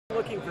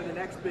Looking for the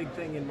next big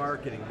thing in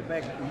marketing,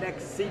 the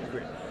next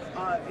secret.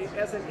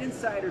 As an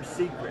insider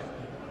secret,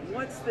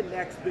 what's the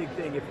next big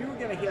thing? If you were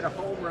going to hit a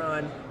home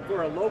run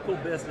for a local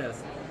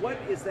business, what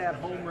is that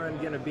home run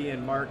going to be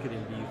in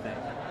marketing, do you think?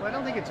 Well, I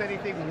don't think it's any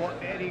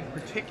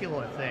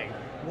particular thing.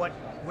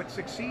 What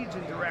succeeds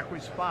in direct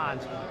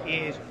response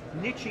is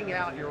niching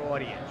out your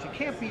audience. You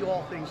can't be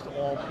all things to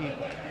all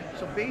people.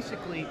 So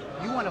basically,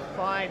 you want to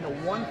find the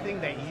one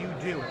thing that you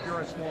do if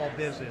you're a small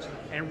business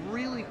and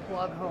really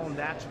plug home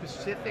that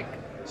specific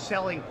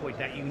selling point,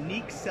 that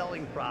unique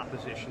selling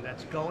proposition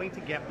that's going to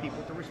get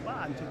people to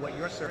respond to what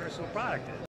your service or product is.